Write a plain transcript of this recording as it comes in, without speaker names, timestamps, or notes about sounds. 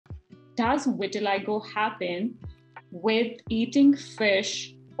Does vitiligo happen with eating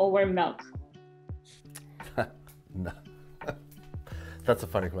fish over milk? No. That's a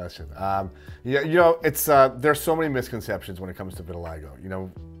funny question. Yeah, it's there's so many misconceptions when it comes to vitiligo.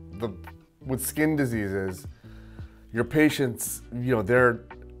 With skin diseases, your patients,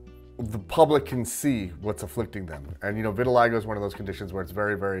 the public can see what's afflicting them, and vitiligo is one of those conditions where it's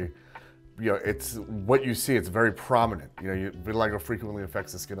very, very, it's what you see. It's very prominent. Vitiligo frequently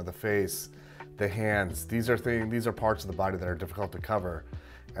affects the skin of the face, the hands. These are parts of the body that are difficult to cover,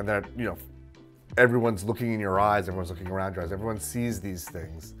 and that everyone's looking in your eyes, everyone's looking around your eyes, everyone sees these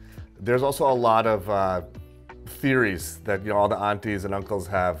things. There's also a lot of theories that all the aunties and uncles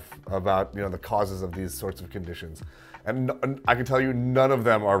have about the causes of these sorts of conditions. And I can tell you none of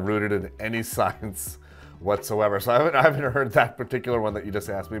them are rooted in any science whatsoever. So I haven't heard that particular one that you just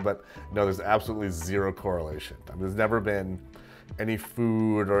asked me, but no, there's absolutely zero correlation. I mean, there's never been any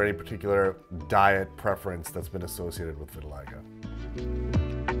food or any particular diet preference that's been associated with vitiligo.